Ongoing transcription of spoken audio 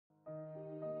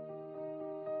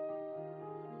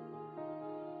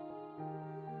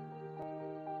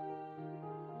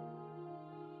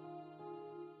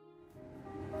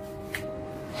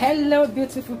Hello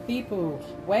beautiful people,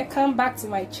 welcome back to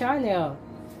my channel.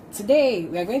 Today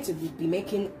we are going to be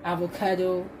making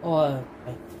avocado oil.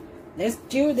 Let's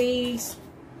do this.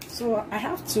 So I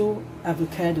have 2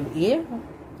 avocado here,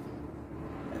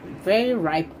 very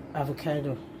ripe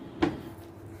avocado.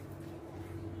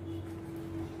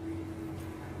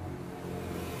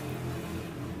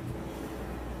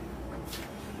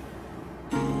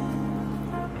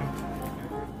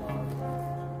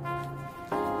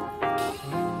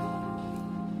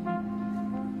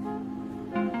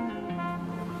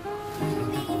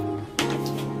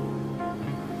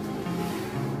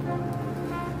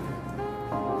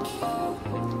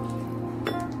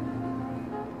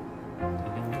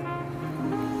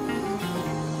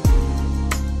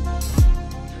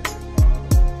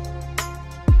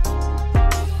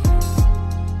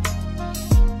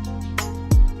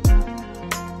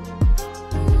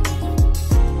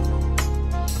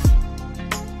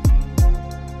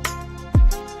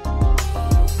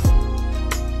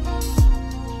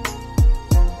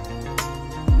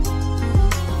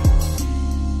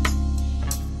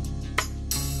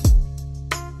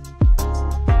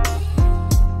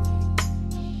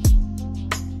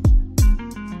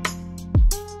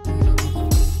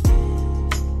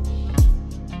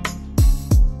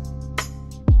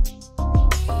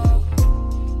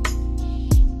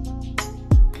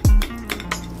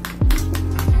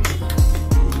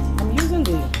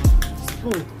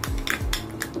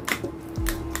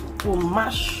 To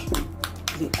mash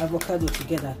the avocado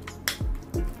together.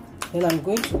 Then I'm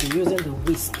going to be using the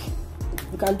whisk.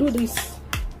 You can do this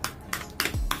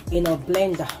in a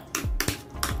blender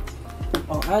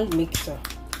or hand mixer.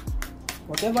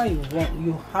 Whatever you want,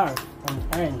 you have on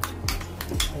hand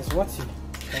is what you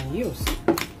can use.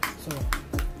 So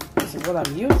this is what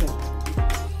I'm using.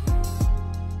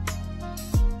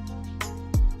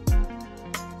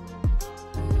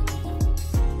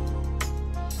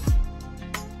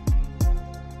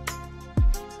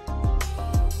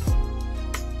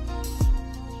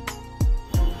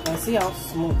 See how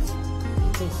smooth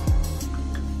it is.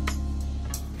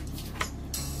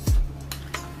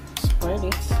 Spread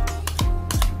it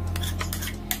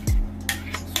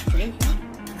straight.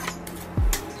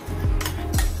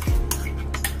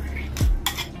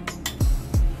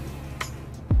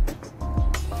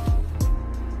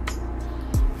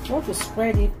 You want to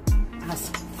spread it as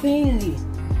thinly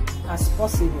as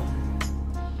possible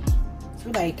so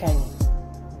that it can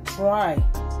dry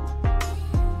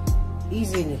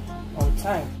easily on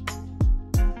time.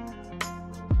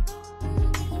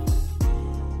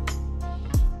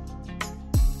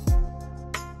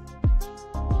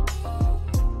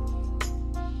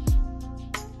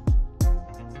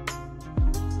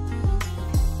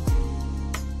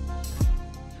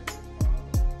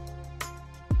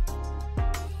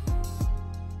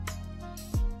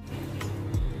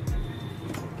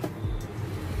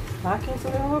 Back into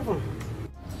the oven.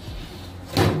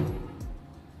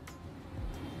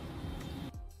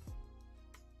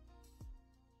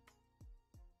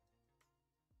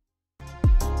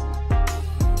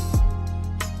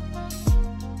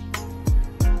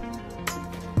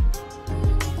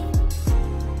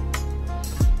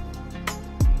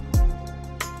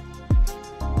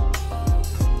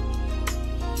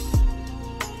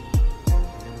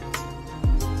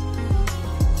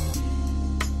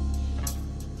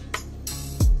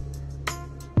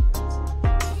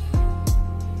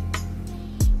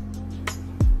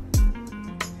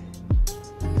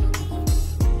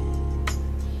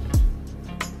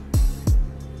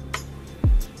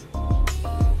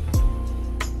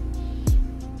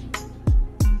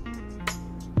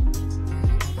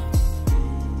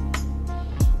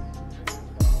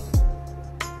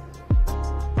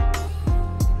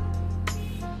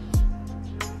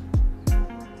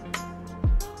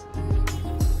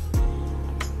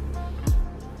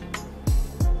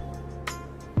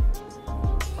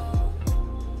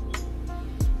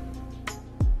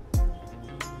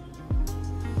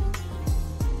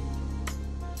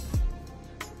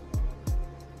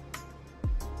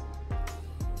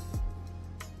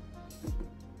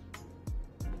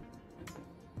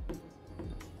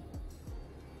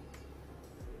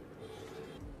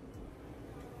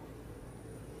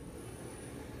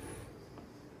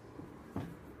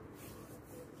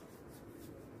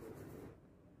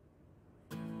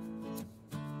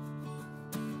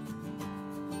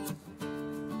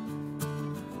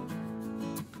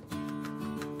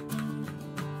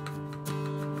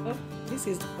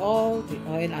 This is all the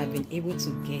oil I've been able to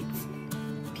get.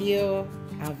 Pure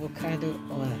avocado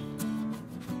oil.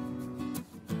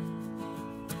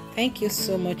 Thank you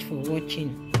so much for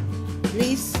watching.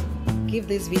 Please give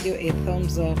this video a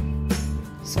thumbs up,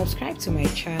 subscribe to my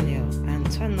channel, and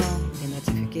turn on the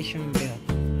notification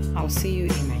bell. I'll see you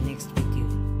in my next video.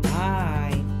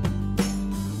 Bye.